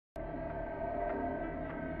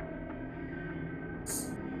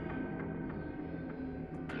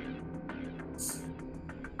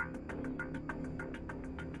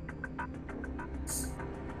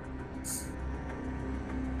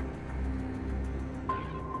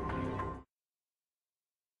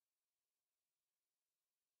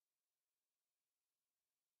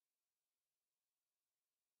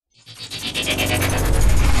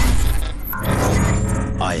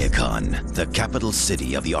Iacon, the capital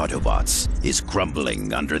city of the Autobots, is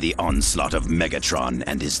crumbling under the onslaught of Megatron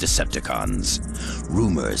and his Decepticons.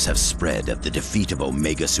 Rumors have spread of the defeat of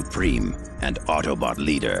Omega Supreme and Autobot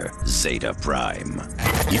leader Zeta Prime.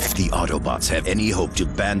 If the Autobots have any hope to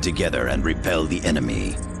band together and repel the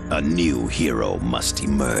enemy, a new hero must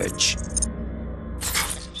emerge.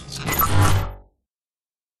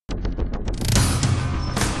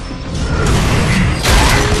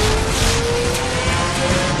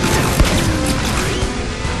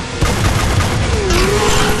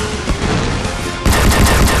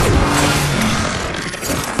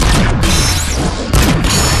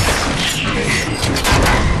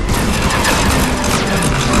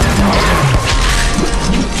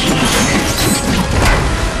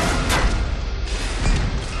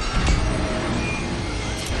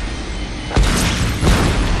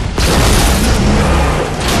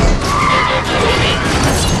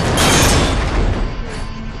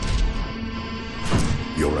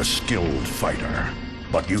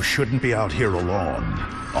 But you shouldn't be out here alone.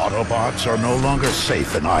 Autobots are no longer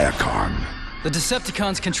safe in Iacon. The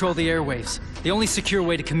Decepticons control the airwaves. The only secure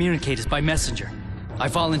way to communicate is by messenger. I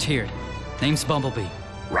volunteered. Name's Bumblebee.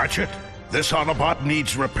 Ratchet, this Autobot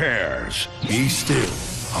needs repairs. Be still.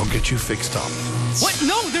 I'll get you fixed up. What?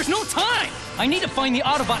 No, there's no time! I need to find the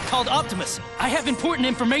Autobot called Optimus. I have important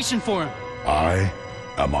information for him. I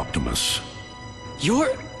am Optimus. You're...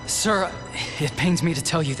 Sir, it pains me to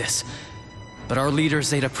tell you this, but our leader,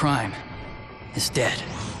 Zeta Prime, is dead.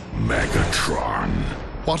 Megatron.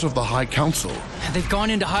 What of the High Council? They've gone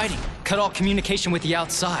into hiding, cut all communication with the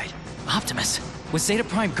outside. Optimus, with Zeta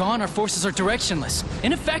Prime gone, our forces are directionless,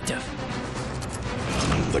 ineffective.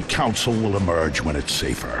 The Council will emerge when it's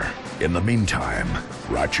safer. In the meantime,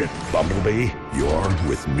 Ratchet, Bumblebee, you're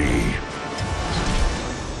with me.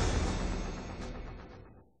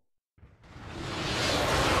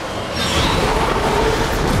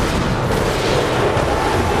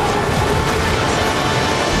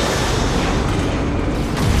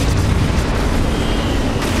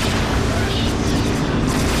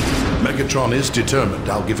 Megatron is determined,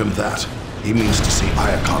 I'll give him that. He means to see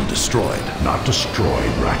Iacon destroyed. Not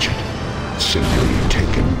destroyed, Ratchet. Simply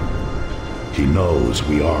taken. He knows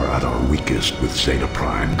we are at our weakest with Zeta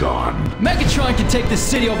Prime gone. Megatron can take this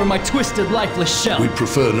city over my twisted, lifeless shell. We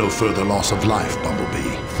prefer no further loss of life,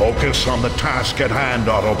 Bumblebee. Focus on the task at hand,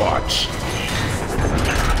 Autobots.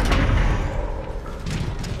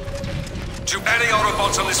 To any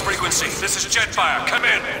Autobots on this frequency, this is Jetfire. Come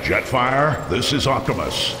in. Jetfire, this is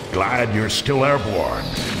Optimus. Glad you're still airborne.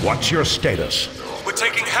 What's your status? We're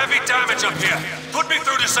taking heavy damage up here. Put me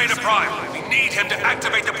through to Zeta Prime. We need him to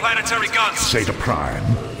activate the planetary guns. Zeta Prime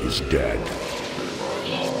is dead.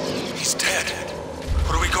 He's dead.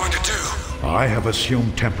 What are we going to do? I have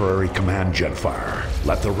assumed temporary command, Jetfire.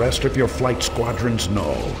 Let the rest of your flight squadrons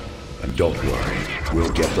know. And don't worry,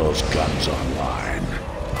 we'll get those guns online.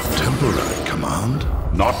 Temporary command?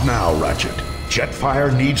 Not now, Ratchet.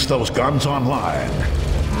 Jetfire needs those guns online.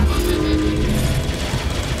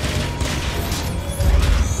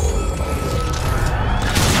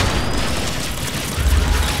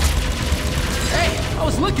 Hey, I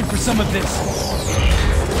was looking for some of this.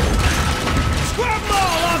 Scrap them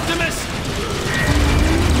all, Optimus!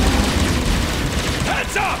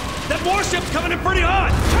 Heads up! That warship's coming in pretty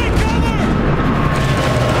hot! Take cover!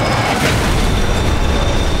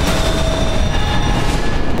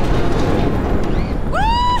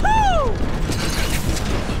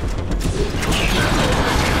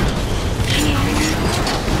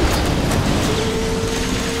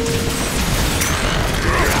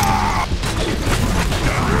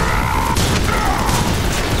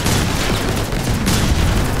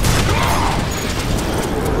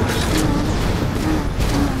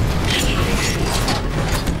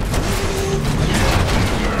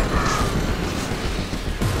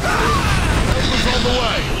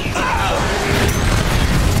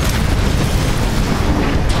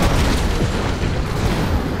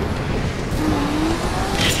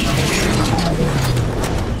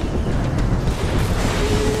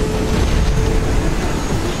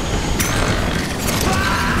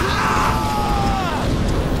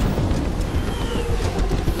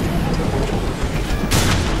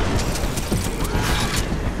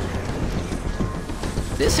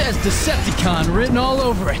 This has Decepticon written all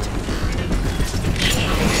over it.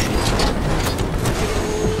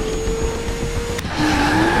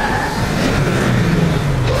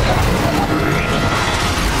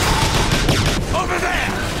 Over there!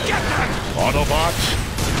 Get them! Autobots,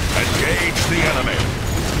 engage the enemy.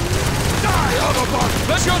 Die, Autobot!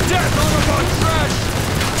 Let your death, Autobot, trash!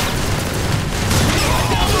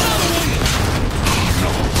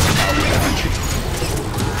 No.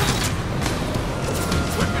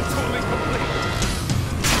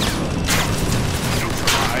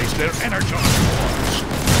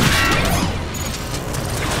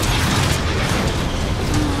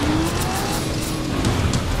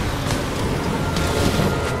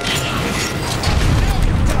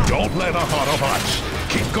 Don't let up, Autobots.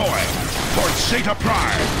 Keep going towards Zeta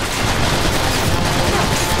Prime.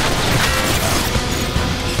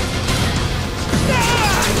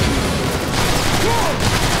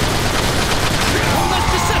 One less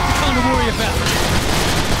Decepticon to worry about.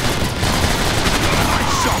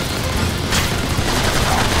 Nice shot.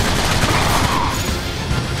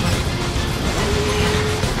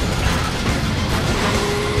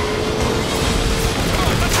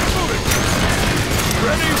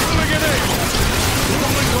 Ready for the grenade!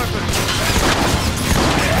 Rolling weapon!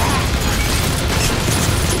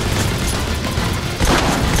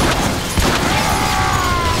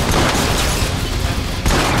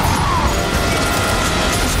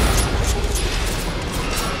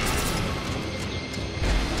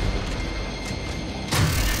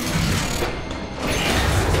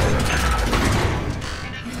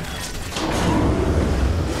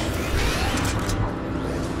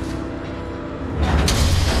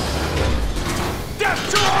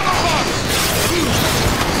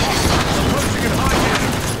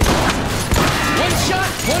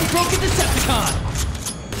 Broken Decepticon!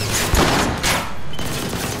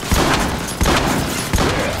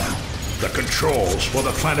 The controls for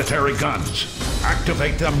the planetary guns.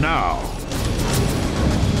 Activate them now.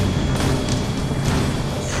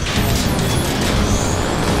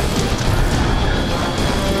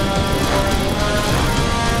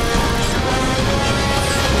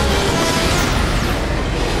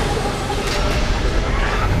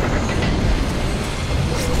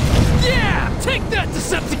 Take that,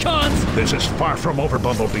 Decepticons! This is far from over,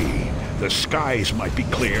 Bumblebee. The skies might be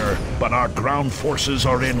clear, but our ground forces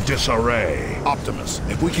are in disarray. Optimus,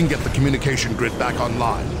 if we can get the communication grid back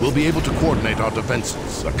online, we'll be able to coordinate our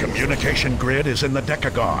defenses. The communication grid is in the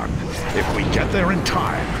Decagon. If we get there in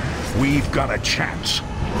time, we've got a chance.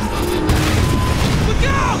 Look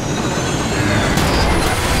out!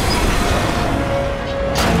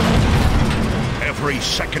 Every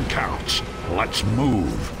second counts. Let's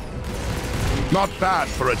move. Not bad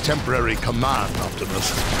for a temporary command,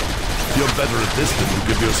 Optimus. You're better at this than you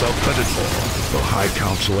give yourself credit for. The High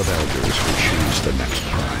Council of Elders will choose the next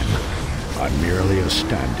prime. I'm merely a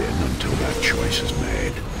stand-in until that choice is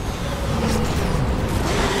made.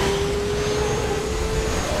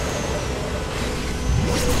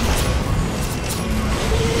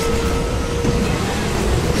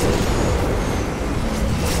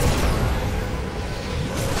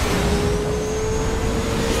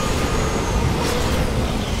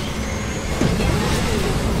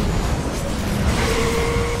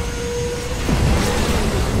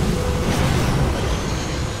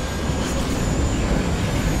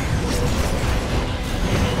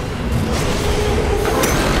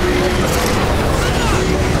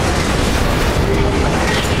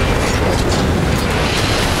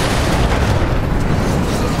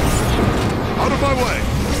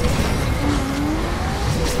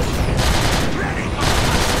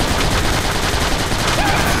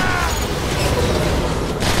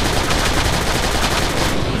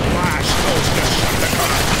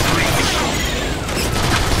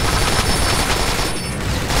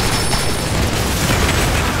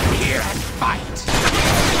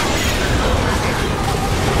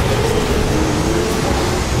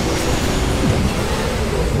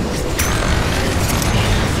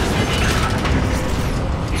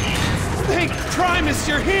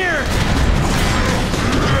 You're here!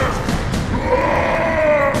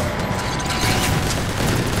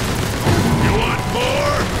 You want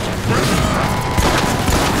more?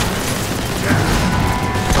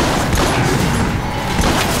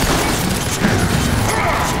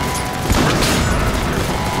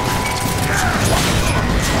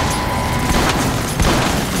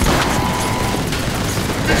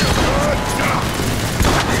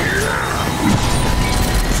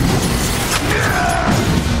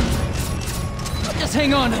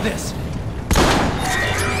 Hang on to this!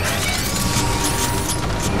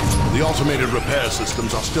 The automated repair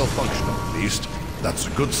systems are still functional, at least. That's a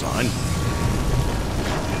good sign.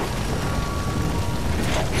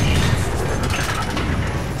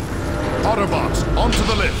 Autobots, onto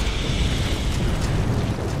the lift!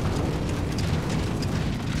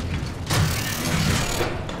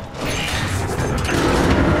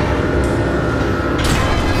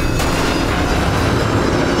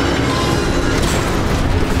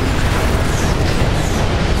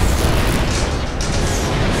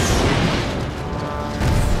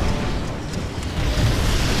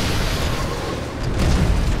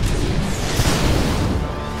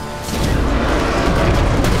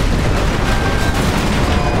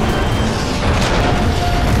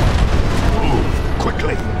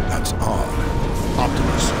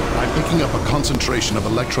 picking up a concentration of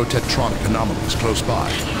electrotetronic anomalies close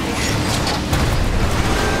by.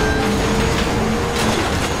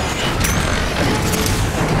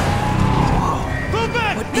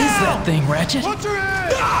 What is that thing, Ratchet? What's your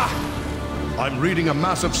head? I'm reading a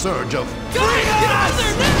massive surge of... Get out of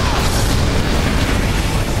there now!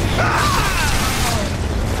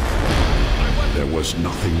 There was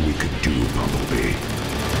nothing we could do, Bumblebee.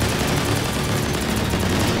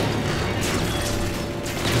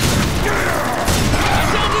 I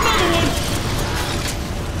found another one!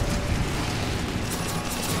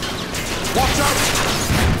 Watch out!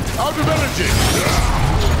 Out of energy!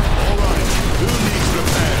 All right, who needs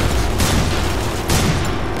repairs?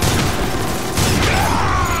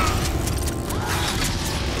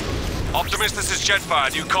 Optimus, this is Jetfire.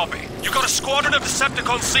 Do you copy? You got a squadron of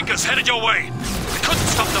Decepticon Seekers headed your way. We couldn't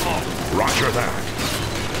stop them all. Roger that.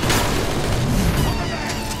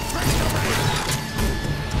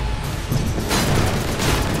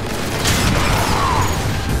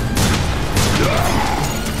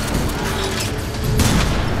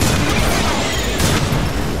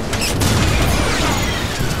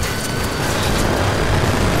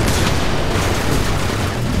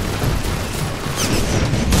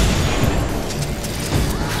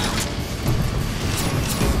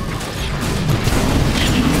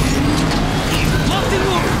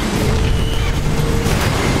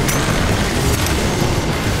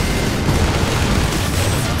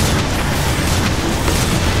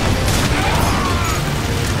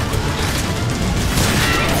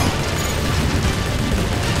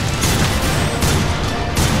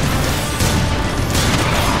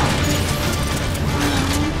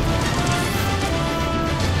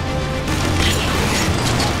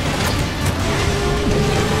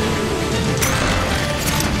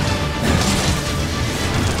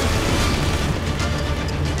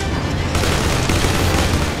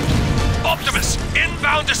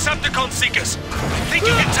 Decepticon Seekers. Think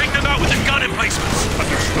you can take them out with the gun emplacements?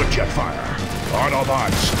 Understood, Jetfire.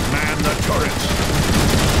 Autobots, man the turrets.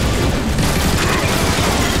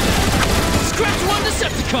 Scratch one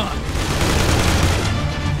Decepticon!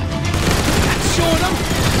 That's showing them!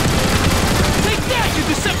 Take that, you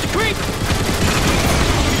Decepticreep!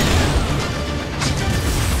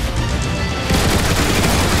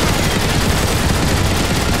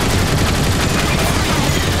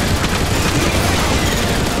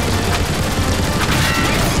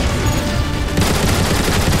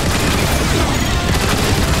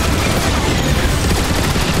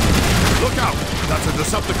 That's a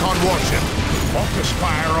Decepticon warship. Focus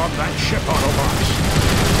fire on that ship, Autobots.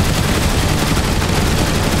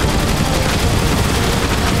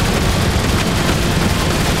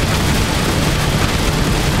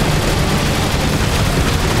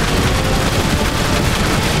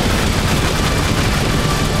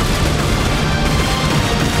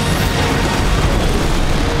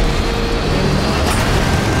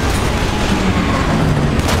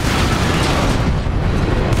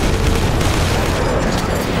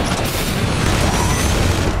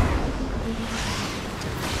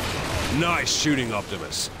 Nice shooting,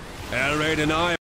 Optimus. Air raid and I